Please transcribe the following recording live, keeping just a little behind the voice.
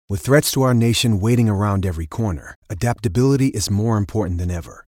With threats to our nation waiting around every corner, adaptability is more important than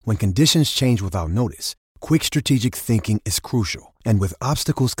ever. When conditions change without notice, quick strategic thinking is crucial. And with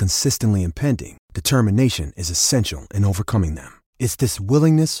obstacles consistently impending, determination is essential in overcoming them. It's this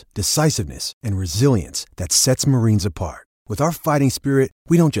willingness, decisiveness, and resilience that sets Marines apart. With our fighting spirit,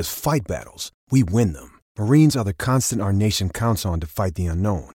 we don't just fight battles, we win them. Marines are the constant our nation counts on to fight the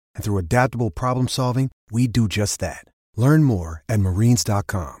unknown. And through adaptable problem solving, we do just that. Learn more at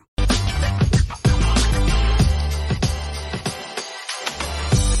marines.com.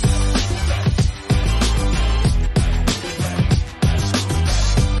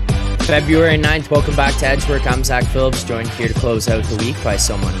 February 9th, welcome back to Edgework. I'm Zack Phillips, joined here to close out the week by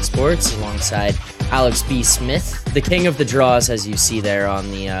So Money Sports, alongside Alex B. Smith, the king of the draws, as you see there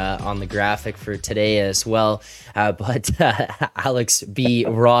on the graphic for today as well. But Alex B.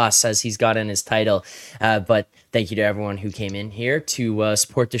 Ross, as he's got in his title. But thank you to everyone who came in here to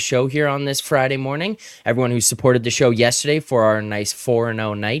support the show here on this Friday morning. Everyone who supported the show yesterday for our nice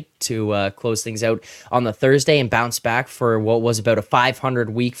 4-0 night to close things out on the Thursday and bounce back for what was about a 500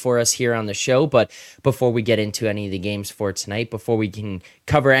 week for us here on the show. But before we get into any of the games for tonight, before we can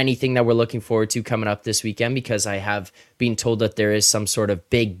cover anything that we're looking forward to coming up this weekend, because I have been told that there is some sort of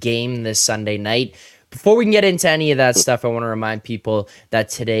big game this Sunday night. Before we can get into any of that stuff, I want to remind people that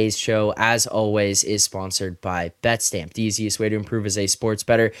today's show, as always, is sponsored by BetStamp. The easiest way to improve as a sports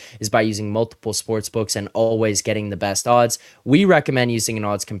bettor is by using multiple sports books and always getting the best odds. We recommend using an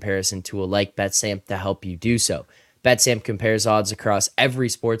odds comparison tool like BetStamp to help you do so. BetStamp compares odds across every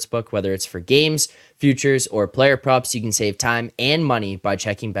sports book, whether it's for games, futures, or player props. You can save time and money by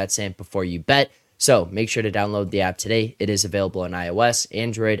checking BetStamp before you bet. So make sure to download the app today. It is available on iOS,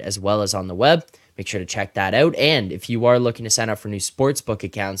 Android, as well as on the web. Make sure to check that out. And if you are looking to sign up for new sportsbook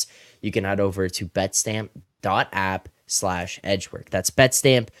accounts, you can head over to betstamp.app/edgework. That's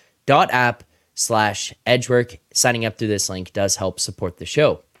betstamp.app/edgework. Signing up through this link does help support the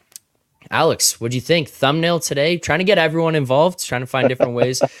show. Alex, what'd you think? Thumbnail today, trying to get everyone involved, trying to find different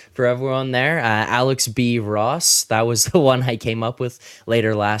ways for everyone there. Alex B. Ross, that was the one I came up with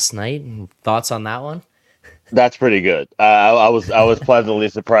later last night. Thoughts on that one? That's pretty good. I was pleasantly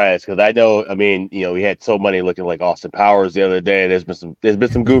surprised because I know, we had so many looking like Austin Powers the other day. There's been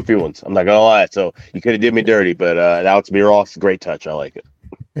some goofy ones. I'm not gonna lie. So you could have did me dirty, but Alex B. Ross, great touch. I like it.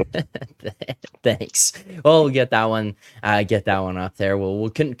 Thanks. Well, we'll get that one up there. We'll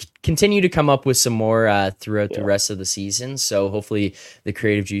continue to come up with some more throughout the rest of the season. So hopefully the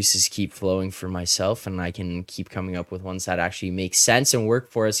creative juices keep flowing for myself, and I can keep coming up with ones that actually make sense and work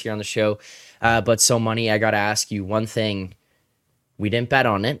for us here on the show. But So Money, I got to ask you one thing. We didn't bet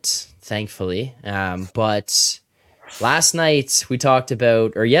on it, thankfully. But last night we talked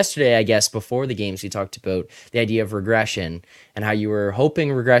about, or yesterday, I guess, before the games, we talked about the idea of regression and how you were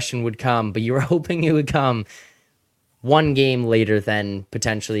hoping regression would come, but you were hoping it would come one game later than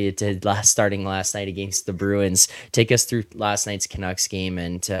potentially it did starting last night against the Bruins. Take us through last night's Canucks game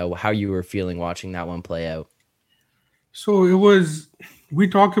and how you were feeling watching that one play out. So we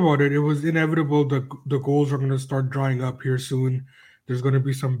talked about it. It was inevitable. The goals are going to start drying up here soon. There's going to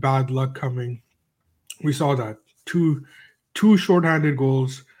be some bad luck coming. We saw that. Two shorthanded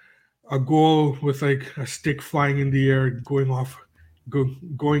goals, a goal with like a stick flying in the air, going off a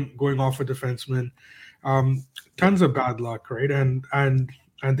defenseman. Tons of bad luck, right? And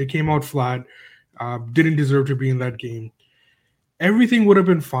they came out flat. Didn't deserve to be in that game. Everything would have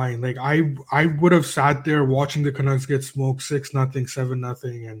been fine. Like I would have sat there watching the Canucks get smoked 6-0,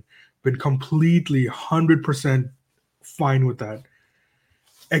 7-0, and been completely 100% fine with that,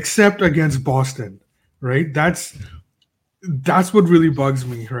 except against Boston, right? That's what really bugs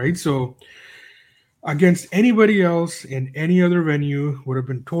me, right? So against anybody else in any other venue would have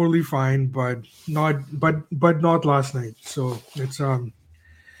been totally fine, but not last night. So it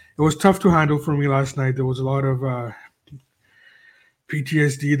was tough to handle for me last night. There was a lot of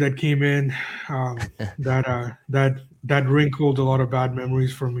PTSD that came in, that wrinkled a lot of bad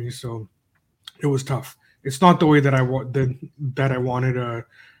memories for me. So it was tough. It's not the way that I wanted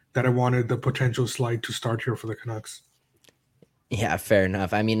the potential slide to start here for the Canucks. Yeah, fair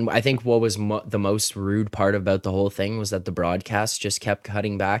enough. I mean, I think what was the most rude part about the whole thing was that the broadcast just kept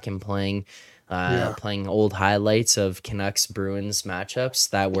cutting back and playing old highlights of Canucks Bruins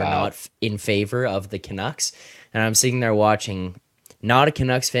matchups that were not in favor of the Canucks. And I'm sitting there watching. Not a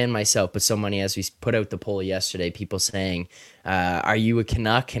Canucks fan myself, but so many, as we put out the poll yesterday, people saying, are you a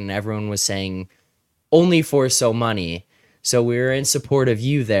Canuck? And everyone was saying, only for So Money. So we were in support of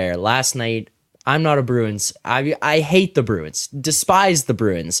you there. Last night, I'm not a Bruins. I hate the Bruins, despise the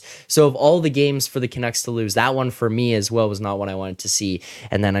Bruins. So of all the games for the Canucks to lose, that one for me as well was not what I wanted to see.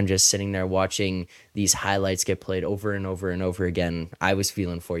 And then I'm just sitting there watching these highlights get played over and over and over again. I was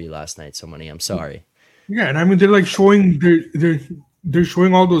feeling for you last night, so many. I'm sorry. Yeah, and I mean they're like showing they're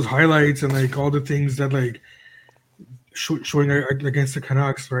showing all those highlights and like all the things that like showing against the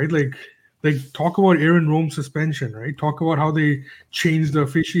Canucks, right? Like talk about Aaron Rome's suspension, right? Talk about how they changed the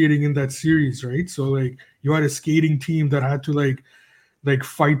officiating in that series, right? So like you had a skating team that had to like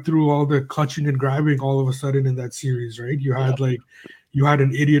fight through all the clutching and grabbing all of a sudden in that series, right? You had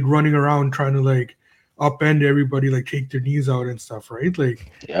an idiot running around trying to like upend everybody, like take their knees out and stuff, right?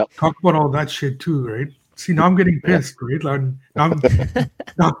 Like talk about all that shit too, right? See, now I'm getting pissed, right?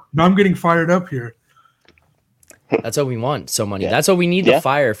 Now I'm getting fired up here. That's what we want. So money. That's what we need the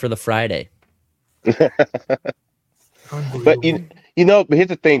fire for the Friday. But but here's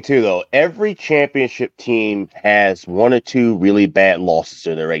the thing too, though. Every championship team has one or two really bad losses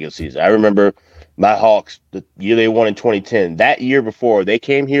in their regular season. I remember my Hawks, the year they won in 2010. That year before, they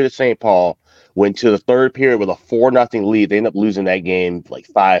came here to St. Paul, went to the third period with a 4-0 lead. They ended up losing that game like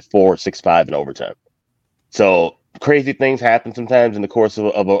 5-4, 6-5 in overtime. So crazy things happen sometimes in the course of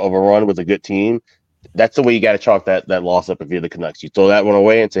a run with a good team. That's the way you got to chalk that loss up if you're the Canucks. You throw that one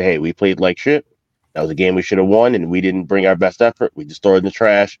away and say, hey, we played like shit. That was a game we should have won, and we didn't bring our best effort. We just threw it in the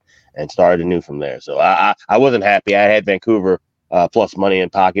trash and started anew from there. So I wasn't happy. I had Vancouver plus money in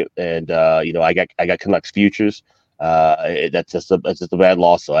pocket, and I got Canucks futures. That's just a bad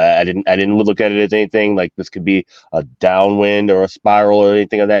loss. So I didn't look at it as anything like this could be a downwind or a spiral or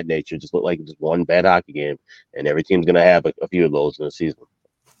anything of that nature. It just looked like just one bad hockey game, and every team's going to have a few of those in the season.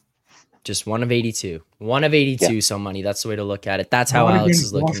 Just one of 82. One of 82, so money. That's the way to look at it. That's how Alex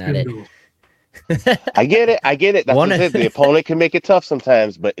is looking at it. I get it. That's what it. The opponent can make it tough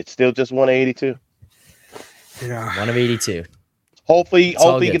sometimes, but it's still just 1 of 82. Yeah. 1 of 82. Hopefully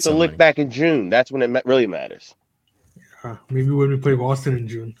you get to look back in June. That's when it really matters. Yeah, maybe when we play Boston in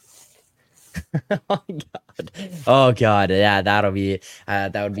June. Oh god, yeah, that would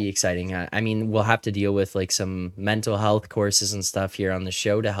be exciting. I mean, we'll have to deal with like some mental health courses and stuff here on the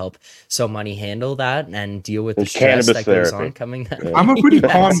show to help So Money handle that and deal with the stress that goes on coming. I'm a pretty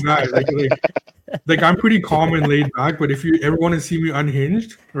calm guy. Like I'm pretty calm and laid back. But if you ever want to see me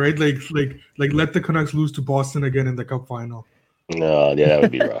unhinged, right? Like let the Canucks lose to Boston again in the Cup final. No, yeah, that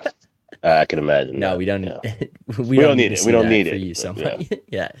would be rough. I can imagine. No, we don't. Yeah. we don't need it. We don't need it for you, So Money.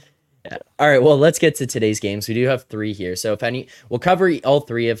 Yeah. All right, well, let's get to today's games. We do have 3 here, so we'll cover all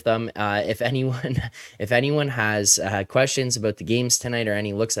 3 of them. If anyone has questions about the games tonight or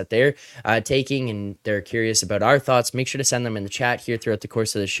any looks that they're taking and they're curious about our thoughts, make sure to send them in the chat here throughout the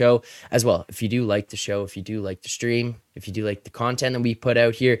course of the show as well. If you do like the show, if you do like the stream, if you do like the content that we put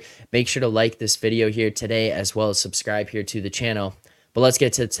out here, make sure to like this video here today as well as subscribe here to the channel. But let's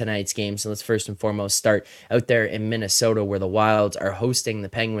get to tonight's games, and let's first and foremost start out there in Minnesota, where the Wild are hosting the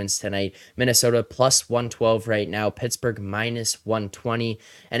Penguins tonight. Minnesota plus 112 right now, Pittsburgh minus 120,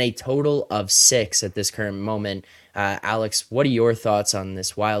 and a total of 6 at this current moment. Alex, what are your thoughts on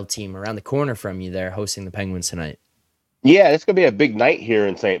this Wild team around the corner from you there hosting the Penguins tonight? Yeah, it's going to be a big night here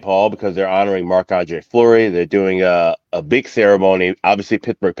in St. Paul because they're honoring Marc-Andre Fleury. They're doing a big ceremony. Obviously,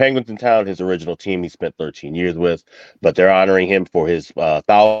 Pittsburgh Penguins in town, his original team he spent 13 years with, but they're honoring him for his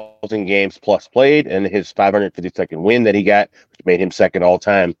 1,000 games plus played and his 552nd win that he got, which made him second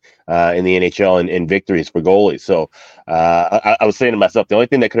all-time in the NHL in victories for goalies. So I was saying to myself, the only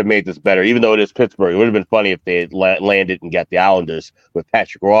thing that could have made this better, even though it is Pittsburgh, it would have been funny if they had landed and got the Islanders with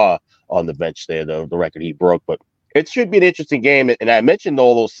Patrick Roy on the bench there, the record he broke, but it should be an interesting game. And I mentioned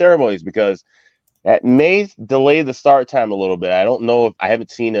all those ceremonies because that may delay the start time a little bit. I don't know if I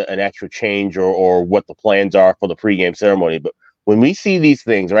haven't seen an actual change or what the plans are for the pregame ceremony. But when we see these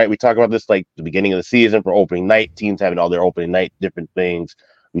things, right, we talk about this like the beginning of the season for opening night, teams having all their opening night, different things.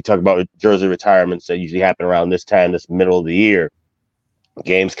 We talk about jersey retirements that usually happen around this time, this middle of the year.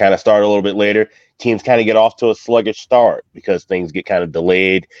 Games kind of start a little bit later. Teams kind of get off to a sluggish start because things get kind of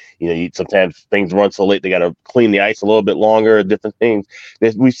delayed. Sometimes things run so late they got to clean the ice a little bit longer. Different things.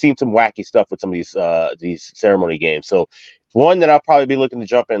 We've seen some wacky stuff with some of these ceremony games. So one that I'll probably be looking to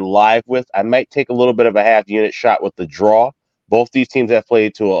jump in live with. I might take a little bit of a half unit shot with the draw. Both these teams have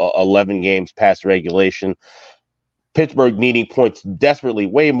played to 11 games past regulation. Pittsburgh needing points desperately,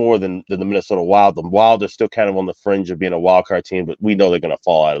 way more than the Minnesota Wild. The Wild are still kind of on the fringe of being a wild card team, but we know they're going to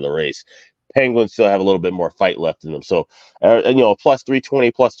fall out of the race. Penguins still have a little bit more fight left in them. So, plus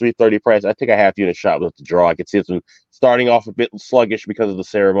 320, plus 330 price. I take a half unit shot with the draw. I could see them starting off a bit sluggish because of the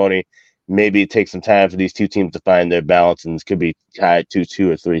ceremony, maybe it takes some time for these two teams to find their balance, and this could be tied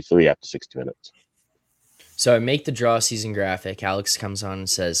 2-2 or 3-3 after 60 minutes. So I make the draw season graphic. Alex comes on and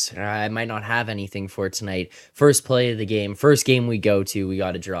says, I might not have anything for tonight. First play of the game, first game we go to, we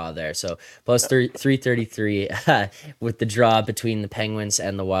got a draw there. So plus 333 with the draw between the Penguins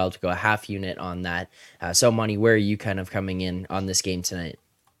and the Wild. We go a half unit on that. So, Money, where are you kind of coming in on this game tonight?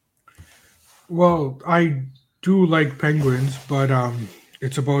 Well, I do like Penguins, but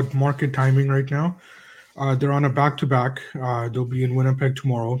it's about market timing right now. They're on a back-to-back. They'll be in Winnipeg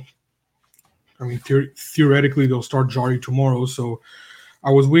tomorrow. I mean, theoretically, they'll start Jari tomorrow. So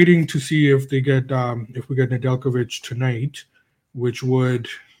I was waiting to see if we get Nedeljkovic tonight, which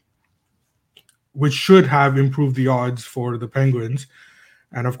should have improved the odds for the Penguins.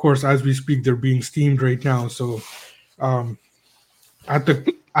 And of course, as we speak, they're being steamed right now. So at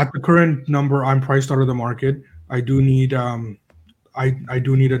the current number, I'm priced out of the market. I do need I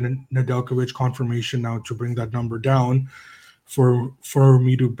do need a Nedeljkovic confirmation now to bring that number down for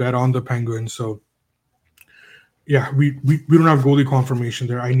me to bet on the Penguins. So yeah, we don't have goalie confirmation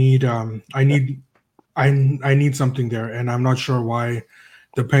there. I need something there, and I'm not sure why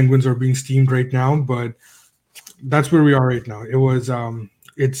the Penguins are being steamed right now, but that's where we are right now. It was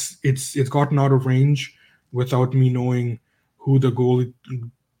it's gotten out of range without me knowing who the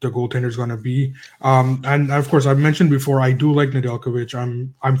goaltender is going to be. And of course, I've mentioned before, I do like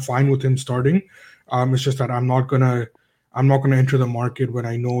Nedeljkovic. I'm fine with him starting. It's just that I'm not gonna enter the market when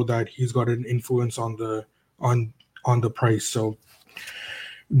I know that he's got an influence on the price. So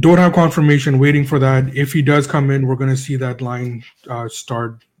don't have confirmation, waiting for that. If he does come in, we're going to see that line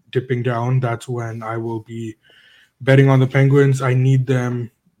start dipping down. That's when I will be betting on the Penguins. I need them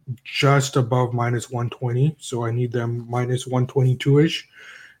just above minus 120. So I need them minus 122-ish.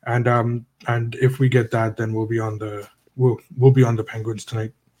 And if we get that, then we'll be on the Penguins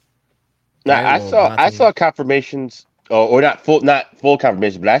tonight. Now, I saw confirmations, or not full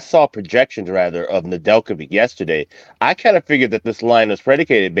confirmation, but I saw projections rather of Nedeljkovic yesterday. I kind of figured that this line was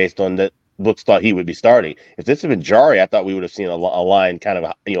predicated based on that books thought he would be starting. If this had been Jari, I thought we would have seen a line kind of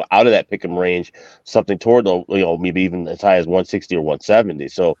out of that pick'em range, something toward the maybe even as high as 160 or 170.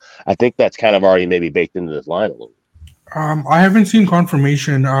 So I think that's kind of already maybe baked into this line a little. I haven't seen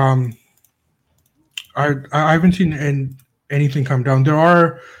confirmation. I haven't seen anything come down. There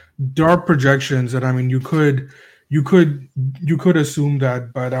are projections that, I mean, you could assume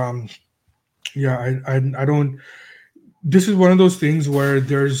that, but yeah, I don't. This is one of those things where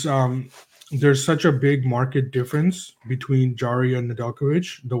there's such a big market difference between Jari and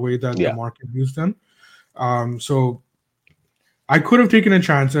Nedeljkovic, the way that the market views them. So I could have taken a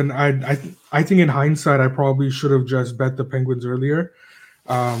chance, and I think in hindsight I probably should have just bet the Penguins earlier,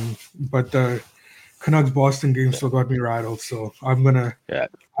 but the Canucks Boston game still got me rattled. So I'm gonna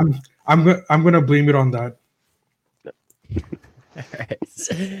blame it on that.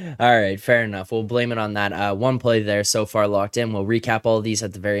 All right, fair enough. We'll blame it on that. One play there so far locked in. We'll recap all of these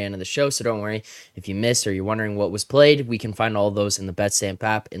at the very end of the show, so don't worry if you missed or you're wondering what was played. We can find all of those in the BetStamp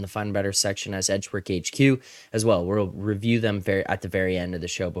app in the Find Better section as Edgework HQ as well. We'll review them at the very end of the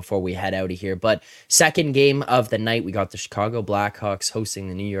show before we head out of here. But second game of the night, we got the Chicago Blackhawks hosting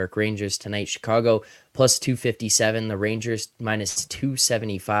the New York Rangers tonight. Chicago plus 257, the Rangers minus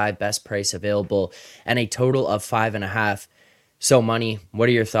 275, best price available, and a total of 5.5. So, Money, what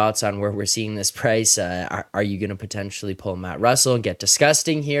are your thoughts on where we're seeing this price? Are you going to potentially pull Matt Russell and get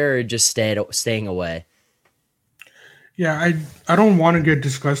disgusting here, or just staying away? Yeah, I don't want to get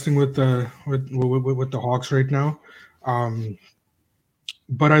disgusting with the Hawks right now,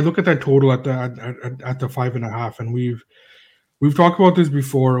 but I look at that total at the 5.5, and we've talked about this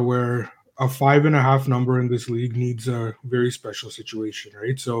before, where a 5.5 number in this league needs a very special situation,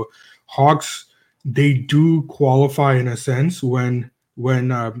 right? So, Hawks, they do qualify in a sense when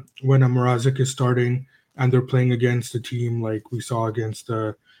a Mrazek is starting and they're playing against a team like we saw against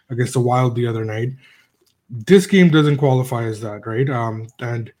the Wild the other night. This game doesn't qualify as that, right?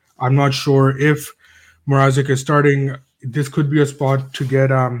 And I'm not sure if Mrazek is starting. This could be a spot to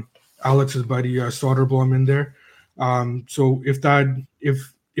get Alex's buddy Soderblom in there. So if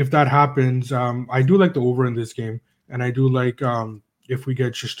that happens, I do like the over in this game, and I do like if we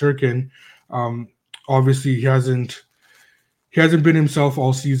get Shesterkin. Obviously, he hasn't been himself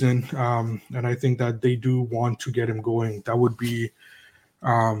all season, and I think that they do want to get him going. That would be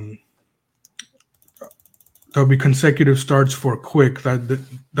consecutive starts for Quick.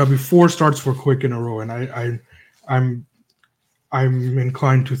 That'll be 4 starts for Quick in a row, and I'm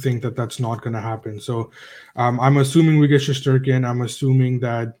inclined to think that that's not going to happen. So I'm assuming we get Shesterkin. I'm assuming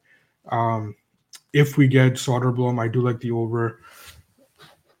that if we get Soderblom, I do like the over.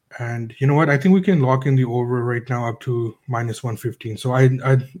 And you know what? I think we can lock in the over right now up to minus 115. So I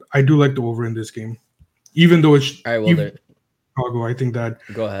do like the over in this game, even though it's All right, well, even there. Chicago. I think that.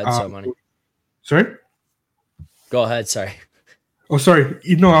 Go ahead, Uh, so money. sorry. Go ahead. Sorry. Oh, sorry.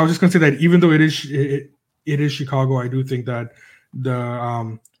 No, I was just gonna say that even though it is Chicago, I do think that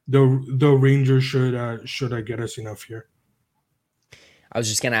the Rangers should get us enough here. I was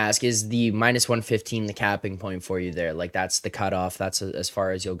just gonna ask: is the minus 115 the capping point for you there? Like that's the cutoff. That's as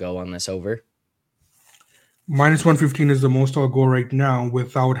far as you'll go on this over. Minus 115 is the most I'll go right now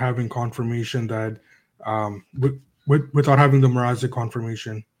without having confirmation that without having the Mrazek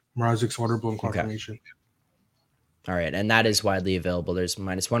confirmation, Mrazek Soderblom Okay. confirmation. All right, and that is widely available. There's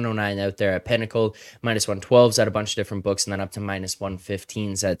minus 109 out there at Pinnacle, minus 112s at a bunch of different books, and then up to minus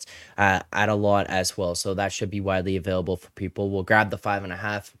 115s at a lot as well. So that should be widely available for people. We'll grab the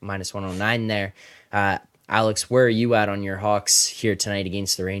 5.5, minus 109 there. Alex, where are you at on your Hawks here tonight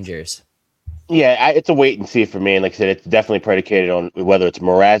against the Rangers? Yeah, it's a wait and see for me. And like I said, it's definitely predicated on whether it's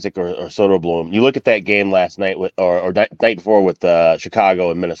Mrazek or Soderblom. You look at that game last night or night before with Chicago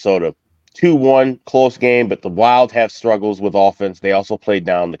and Minnesota. 2-1, close game, but the Wild have struggles with offense. They also played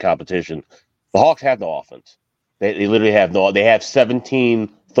down the competition. The Hawks have no offense. They literally have no. They have 17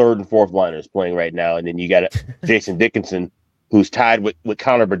 third and fourth liners playing right now, and then you got Jason Dickinson, who's tied with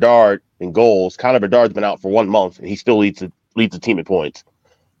Connor Bedard in goals. Connor Bedard's been out for 1 month, and he still leads the team in points.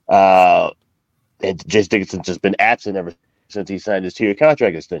 And Jason Dickinson's just been absent ever since he signed his 2-year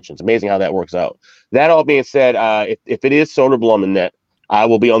contract extension. It's amazing how that works out. That all being said, if it is Soderblom in net, I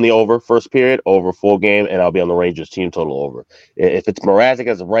will be on the over first period, over full game, and I'll be on the Rangers team total over. If it's Mrazek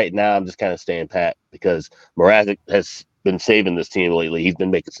as of right now, I'm just kind of staying pat because Mrazek has been saving this team lately. He's been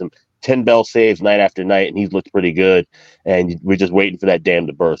making some 10-bell saves night after night, and he's looked pretty good. And we're just waiting for that dam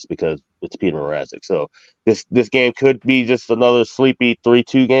to burst because it's Peter Mrazek. So this game could be just another sleepy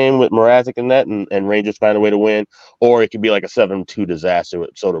 3-2 game with Mrazek in net and Rangers find a way to win, or it could be like a 7-2 disaster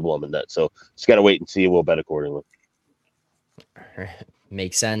with Soderblom in net. So just got to wait and see. We'll bet accordingly.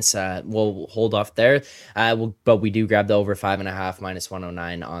 Makes sense. We'll hold off there. But we do grab the over 5.5, minus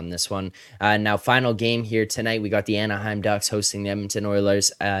 109 on this one. Now, final game here tonight. We got the Anaheim Ducks hosting the Edmonton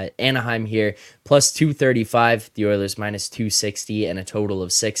Oilers. Anaheim here plus 235. The Oilers minus 260 and a total of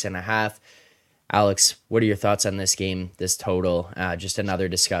 6.5. Alex, what are your thoughts on this game? This total, just another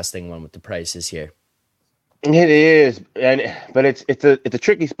disgusting one with the prices here. It is, but it's a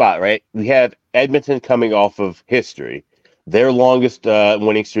tricky spot, right? We have Edmonton coming off of history. Their longest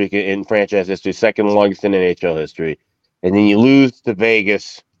winning streak in franchise history, second longest in NHL history. And then you lose to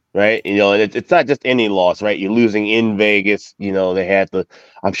Vegas, right? And it's not just any loss, right? You're losing in Vegas.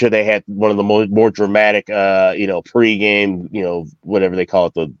 I'm sure they had one of the more dramatic, pregame, whatever they call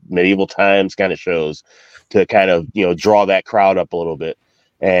it, the medieval times kind of shows to kind of, draw that crowd up a little bit.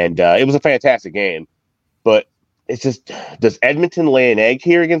 And it was a fantastic game. But it's just, does Edmonton lay an egg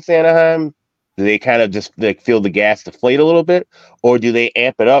here against Anaheim? Do they kind of just feel the gas deflate a little bit, or do they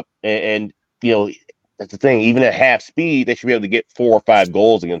amp it up? And that's the thing. Even at half speed, they should be able to get 4 or 5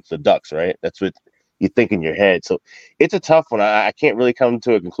 goals against the Ducks, right? That's what you think in your head. So it's a tough one. I can't really come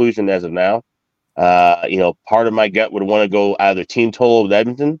to a conclusion as of now. Part of my gut would want to go either team total with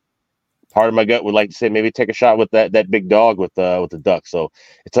Edmonton. Part of my gut would like to say maybe take a shot with that big dog with the Ducks. So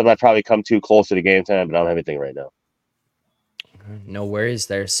it's something I'd probably come to closer to game time, but I don't have anything right now. No worries.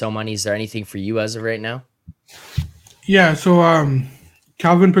 There's so many. Is there anything for you as of right now? Yeah, so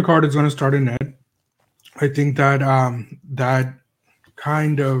Calvin Pickard is going to start in net. I think that that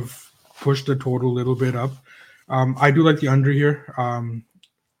kind of pushed the total a little bit up. I do like the under here.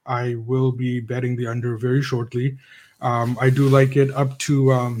 I will be betting the under very shortly. I do like it up to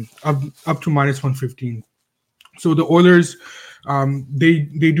minus 115. So the Oilers,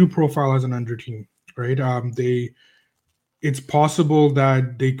 they do profile as an under team, right? It's possible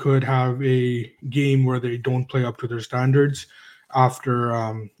that they could have a game where they don't play up to their standards after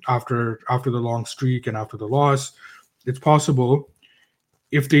the long streak and after the loss. It's possible.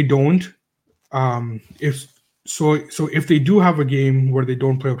 If they don't, if they do have a game where they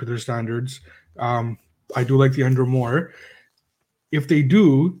don't play up to their standards, I do like the under more. If they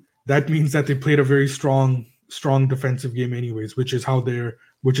do, that means that they played a very strong defensive game anyways, which is how they're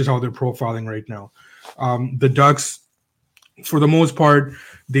profiling right now. The Ducks, for the most part,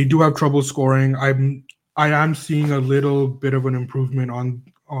 they do have trouble scoring. I am seeing a little bit of an improvement on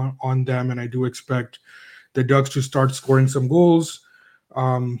them, and I do expect the Ducks to start scoring some goals.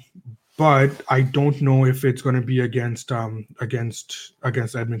 But I don't know if it's going to be against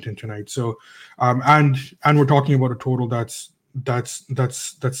Edmonton tonight. So, and we're talking about a total that's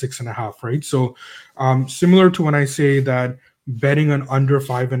 6.5, right? So, similar to when I say that betting on under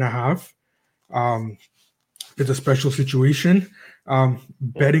 5.5. It's a special situation.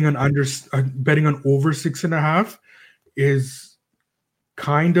 Betting on over 6.5 is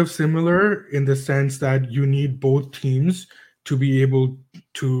kind of similar in the sense that you need both teams to be able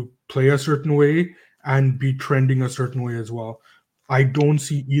to play a certain way and be trending a certain way as well. I don't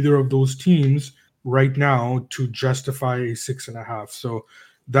see either of those teams right now to justify a 6.5. So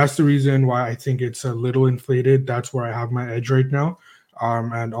that's the reason why I think it's a little inflated. That's where I have my edge right now,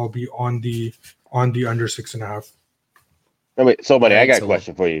 and I'll be on the under 6.5. So, buddy, I got a So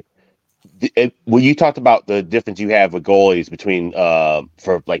question for you. When you talked about the difference you have with goalies between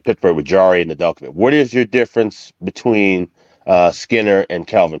for like Pittsburgh with Jari and Nedeljkovic, what is your difference between Skinner and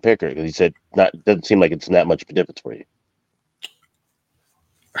Calvin Pickard? Because you said doesn't seem like it's that much of a difference for you.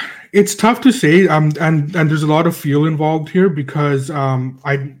 It's tough to say, and there's a lot of feel involved here because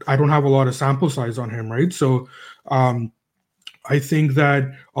I don't have a lot of sample size on him, right? So I think that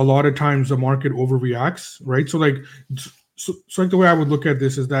a lot of times the market overreacts, right? So like the way I would look at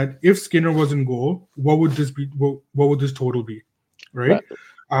this is that if Skinner was in goal, what would this be? What would this total be, right?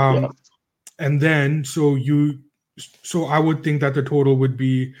 And then so I would think that the total would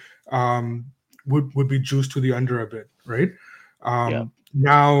be would be juiced to the under a bit, right?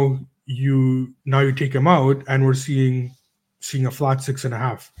 Now you take him out, and we're seeing a flat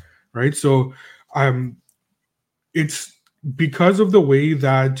 6.5, right? So it's because of the way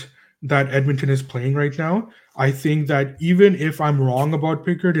that Edmonton is playing right now. I think that even if I'm wrong about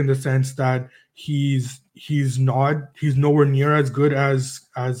Pickard in the sense that he's nowhere near as good as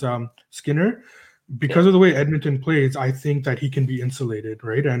Skinner, because of the way Edmonton plays, I think that he can be insulated,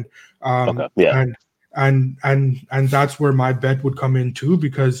 right? And and that's where my bet would come in too,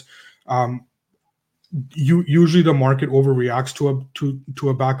 because usually the market overreacts to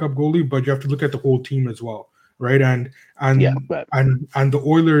a backup goalie, but you have to look at the whole team as well, right? And the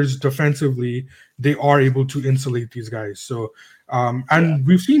Oilers defensively, they are able to insulate these guys. So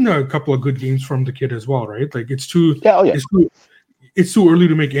we've seen a couple of good games from the kid as well, right? Like it's too early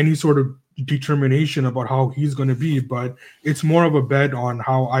to make any sort of determination about how he's going to be, but it's more of a bet on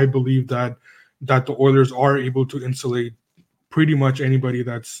how I believe that the Oilers are able to insulate pretty much anybody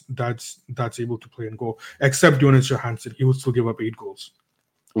that's able to play in goal, except Jonas Johansson. He will still give up 8 goals.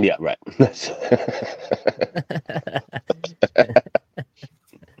 Yeah, right.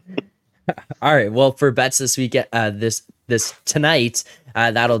 All right. Well, for bets this weekend, this tonight,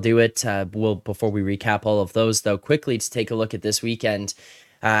 that'll do it. Before we recap all of those, though, quickly to take a look at this weekend.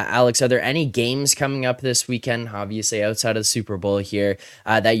 Alex, are there any games coming up this weekend, obviously outside of the Super Bowl here,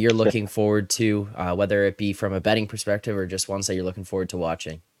 that you're looking forward to, whether it be from a betting perspective or just ones that you're looking forward to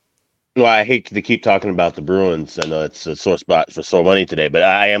watching? Well, I hate to keep talking about the Bruins. I know it's a sore spot for sore money today, but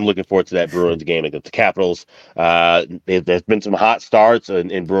I am looking forward to that Bruins game against the Capitals. There's been some hot starts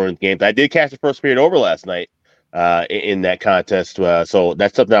in Bruins games. I did catch the first period over last night in that contest, so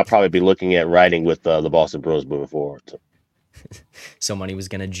that's something I'll probably be looking at writing with the Boston Bruins moving forward. So money was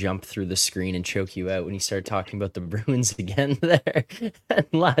going to jump through the screen and choke you out when you started talking about the Bruins again there.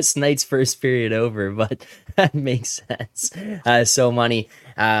 Last night's first period over, but that makes sense. So money,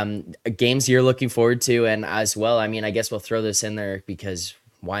 games you're looking forward to, and as well, I mean, I guess we'll throw this in there because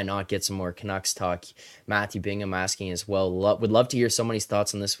why not get some more Canucks talk? Matthew Bingham asking as well. Would love to hear somebody's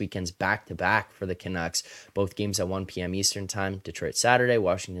thoughts on this weekend's back-to-back for the Canucks. Both games at 1 p.m. Eastern time. Detroit Saturday,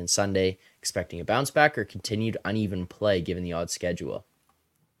 Washington Sunday. Expecting a bounce back or continued uneven play given the odd schedule?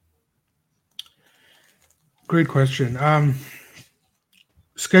 Great question.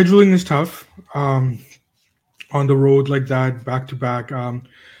 Scheduling is tough on the road like that, back-to-back.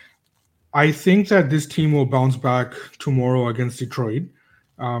 I think that this team will bounce back tomorrow against Detroit.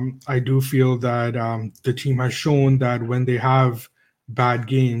 I do feel that the team has shown that when they have bad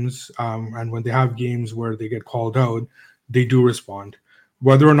games and when they have games where they get called out, they do respond.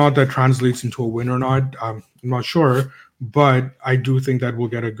 Whether or not that translates into a win or not, I'm not sure, but I do think that we'll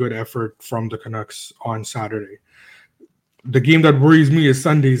get a good effort from the Canucks on Saturday. The game that worries me is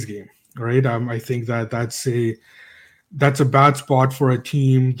Sunday's game, right? I think that's a bad spot for a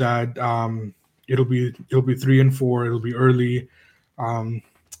team that it'll be 3-4. It'll be early.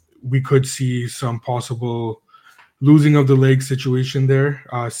 We could see some possible losing of the leg situation there,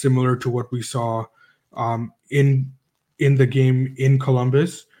 similar to what we saw in the game in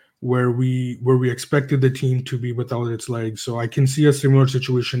Columbus, where we expected the team to be without its legs. So I can see a similar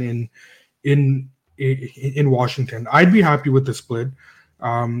situation in Washington. I'd be happy with the split,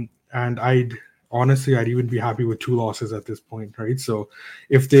 and I'd even be happy with 2 losses at this point, right? So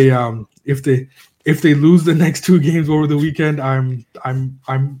if they lose the next 2 games over the weekend, I'm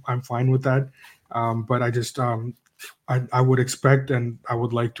fine with that. But I just I would expect, and I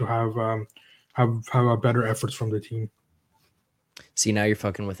would like to have a better efforts from the team. See, now you're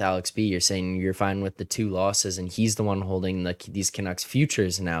fucking with Alex B. You're saying you're fine with the 2 losses, and he's the one holding these Canucks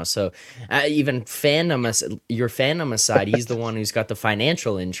futures now. So even your fandom aside, he's the one who's got the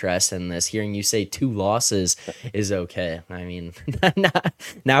financial interest in this. Hearing you say 2 losses is okay. I mean,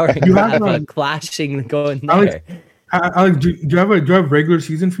 now we're gonna have a clashing going there. Alex, do you have regular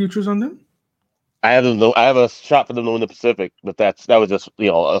season futures on them? I have them. I have a shot for them to win the Pacific, but that was just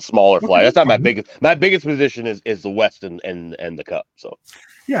a smaller fly. That's not my biggest. My biggest position is the West and the Cup. So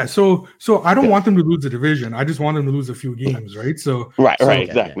yeah, so I don't want them to lose the division. I just want them to lose a few games, right? So right,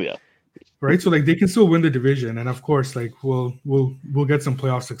 exactly, yeah. Right, so like they can still win the division, and of course, like we'll get some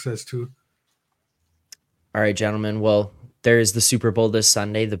playoff success too. All right, gentlemen. Well, there's the Super Bowl this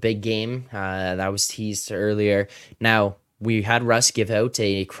Sunday, the big game that was teased earlier. Now, we had Russ give out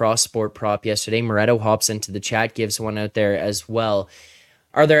a cross-sport prop yesterday. Moretto hops into the chat, gives one out there as well.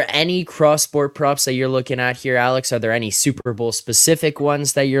 Are there any cross-sport props that you're looking at here, Alex? Are there any Super Bowl specific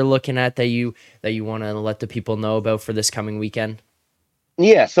ones that you're looking at that you want to let the people know about for this coming weekend?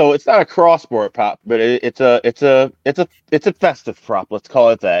 Yeah, so it's not a cross-sport prop, but it's a festive prop. Let's call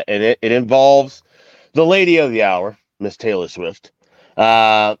it that, and it involves the lady of the hour, Miss Taylor Swift.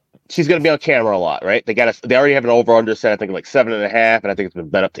 She's going to be on camera a lot, right? They already have an over/under set, I think like 7.5, and I think it's been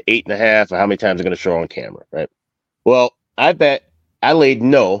bet up to 8.5. So how many times they're going to show her on camera, right? Well, I laid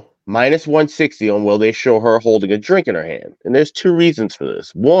no -160 on will they show her holding a drink in her hand, and there's 2 reasons for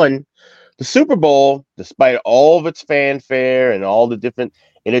this. One, the Super Bowl, despite all of its fanfare and all the different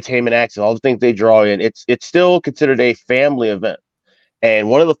entertainment acts and all the things they draw in, it's still considered a family event. And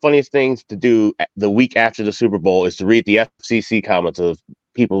one of the funniest things to do the week after the Super Bowl is to read the FCC comments of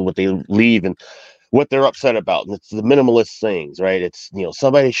people, what they leave and what they're upset about. And it's the minimalist things, right? It's,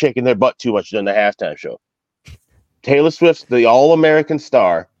 somebody shaking their butt too much during the halftime show. Taylor Swift's the all-American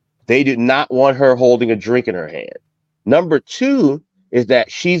star. They did not want her holding a drink in her hand. Number 2 is that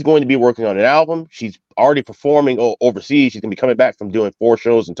she's going to be working on an album. She's already performing overseas. She's going to be coming back from doing 4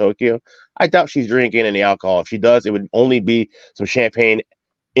 shows in Tokyo. I doubt she's drinking any alcohol. If she does, it would only be some champagne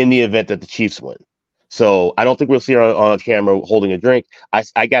in the event that the Chiefs win. So I don't think we'll see her on camera holding a drink.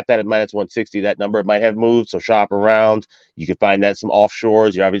 I got that at -160. That number might have moved, so shop around. You can find that some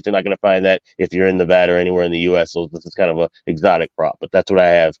offshores. You're obviously not going to find that if you're in Nevada or anywhere in the U.S., so this is kind of an exotic prop. But that's what I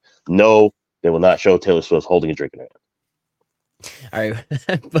have. No, they will not show Taylor Swift holding a drink in her hand. All right.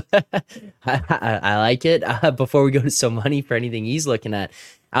 I like it. Before we go to some money for anything he's looking at,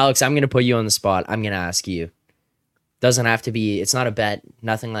 Alex, I'm going to put you on the spot. I'm going to ask you. Doesn't have to be, it's not a bet,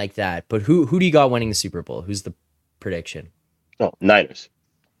 nothing like that. But who do you got winning the Super Bowl? Who's the prediction? Oh, Niners.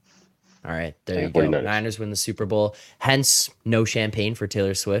 All right, there you go. Niners win the Super Bowl. Hence, no champagne for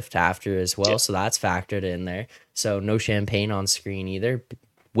Taylor Swift after as well. Yeah. So that's factored in there. So no champagne on screen either.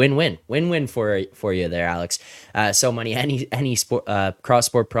 Win-win for you there, Alex. So money, any sport,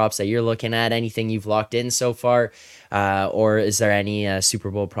 cross-sport props that you're looking at, anything you've locked in so far, or is there any Super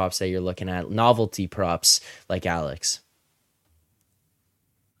Bowl props that you're looking at, novelty props like Alex?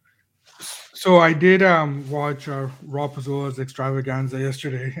 So I did watch Rob Pizzola's Extravaganza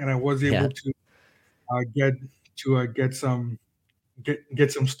yesterday, and I was able to get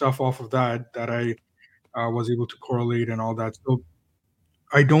some stuff off of that I was able to correlate and all that. So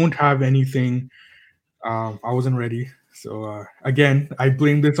I don't have anything. I wasn't ready. So again, I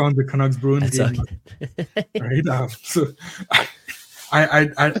blame this on the Canucks Bruins game, right? So I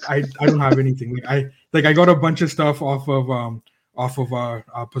don't have anything. I got a bunch of stuff off of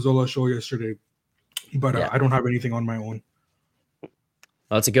Pizzola's show yesterday, but I don't have anything on my own.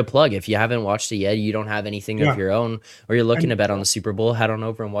 Well, it's a good plug. If you haven't watched it yet, you don't have anything of your own, or you're looking to bet on the Super Bowl, head on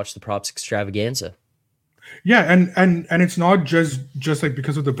over and watch the Props Extravaganza. Yeah, and it's not just like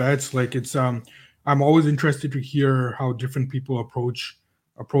because of the bets. Like it's I'm always interested to hear how different people approach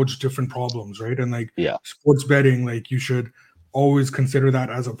different problems, right? And like sports betting, like you should always consider that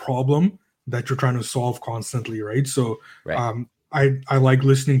as a problem that you're trying to solve constantly, right? So I like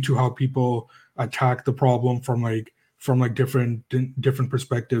listening to how people attack the problem from different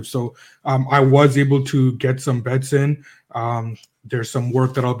perspectives. So I was able to get some bets in. There's some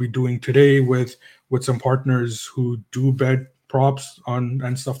work that I'll be doing today with some partners who do bet props on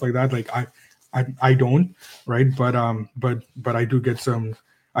and stuff like that. Like I don't, right? But I do get some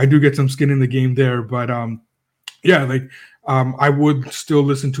skin in the game there. But I would still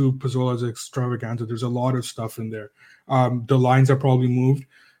listen to Pizzola's Extravaganza. There's a lot of stuff in there. The lines are probably moved.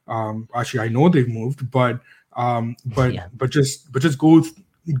 Actually, I know they've moved, but just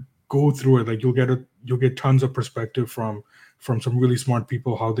go through it. Like you'll get tons of perspective from some really smart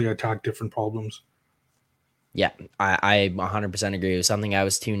people, how they attack different problems. Yeah, I 100% agree. It was something I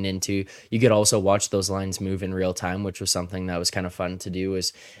was tuned into. You could also watch those lines move in real time, which was something that was kind of fun to do.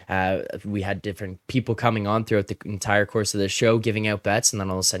 Is we had different people coming on throughout the entire course of the show, giving out bets, and then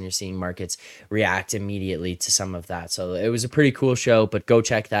all of a sudden you're seeing markets react immediately to some of that. So it was a pretty cool show, but go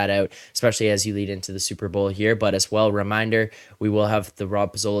check that out, especially as you lead into the Super Bowl here. But as well, reminder, we will have the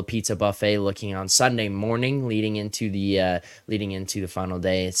Rob Pizzola Pizza Buffet looking on Sunday morning, leading into the final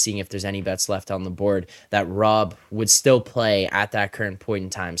day, seeing if there's any bets left on the board that Rob would still play at that current point in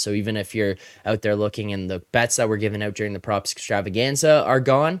time. So even if you're out there looking and the bets that were given out during the props extravaganza are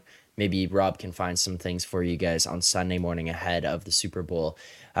gone, maybe Rob can find some things for you guys on Sunday morning ahead of the Super Bowl.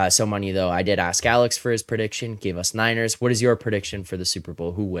 So money though, I did ask Alex for his prediction, gave us Niners. What is your prediction for the Super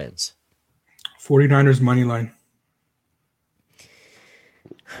Bowl? Who wins? 49ers money line.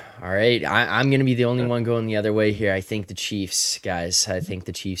 All right, I'm going to be the only one going the other way here. I think the Chiefs, guys. I think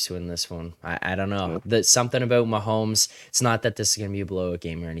the Chiefs win this one. I don't know. There's something about Mahomes. It's not that this is going to be a blowout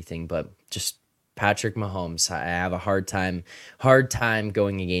game or anything, but just Patrick Mahomes. I have a hard time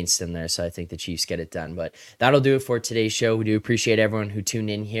going against him there, so I think the Chiefs get it done. But that'll do it for today's show. We do appreciate everyone who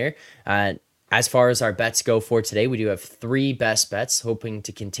tuned in here. As far as our bets go for today, we do have 3 best bets, hoping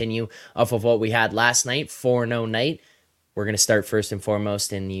to continue off of what we had last night, 4-0 night. We're going to start first and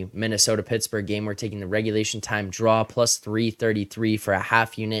foremost in the Minnesota-Pittsburgh game. We're taking the regulation time draw plus 333 for a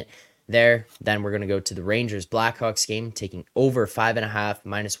half unit there. Then we're going to go to the Rangers-Blackhawks game, taking over 5.5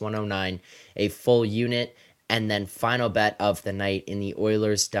 minus 109, a full unit. And then final bet of the night in the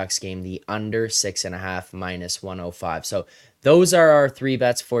Oilers-Ducks game, the under 6.5 minus 105. So those are our 3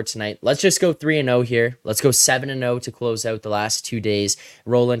 bets for tonight. Let's just go 3-0 here. Let's go 7-0 to close out the last 2 days.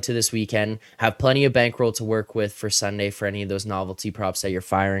 Roll into this weekend. Have plenty of bankroll to work with for Sunday for any of those novelty props that you're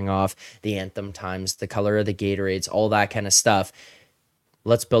firing off. The anthem times, the color of the Gatorades, all that kind of stuff.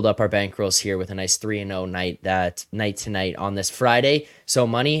 Let's build up our bankrolls here with a nice 3-0 night tonight on this Friday. So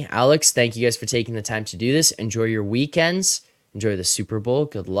money, Alex, thank you guys for taking the time to do this. Enjoy your weekends. Enjoy the Super Bowl.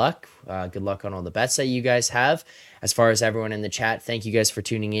 Good luck. Good luck on all the bets that you guys have. As far as everyone in the chat, thank you guys for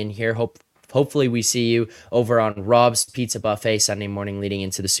tuning in here. Hopefully we see you over on Rob's Pizza Buffet Sunday morning leading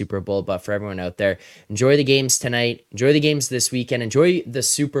into the Super Bowl. But for everyone out there, enjoy the games tonight. Enjoy the games this weekend. Enjoy the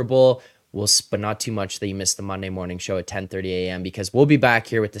Super Bowl. But not too much that you missed the Monday morning show at 10:30 a.m. because we'll be back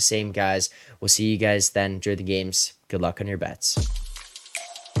here with the same guys. We'll see you guys then. Enjoy the games. Good luck on your bets.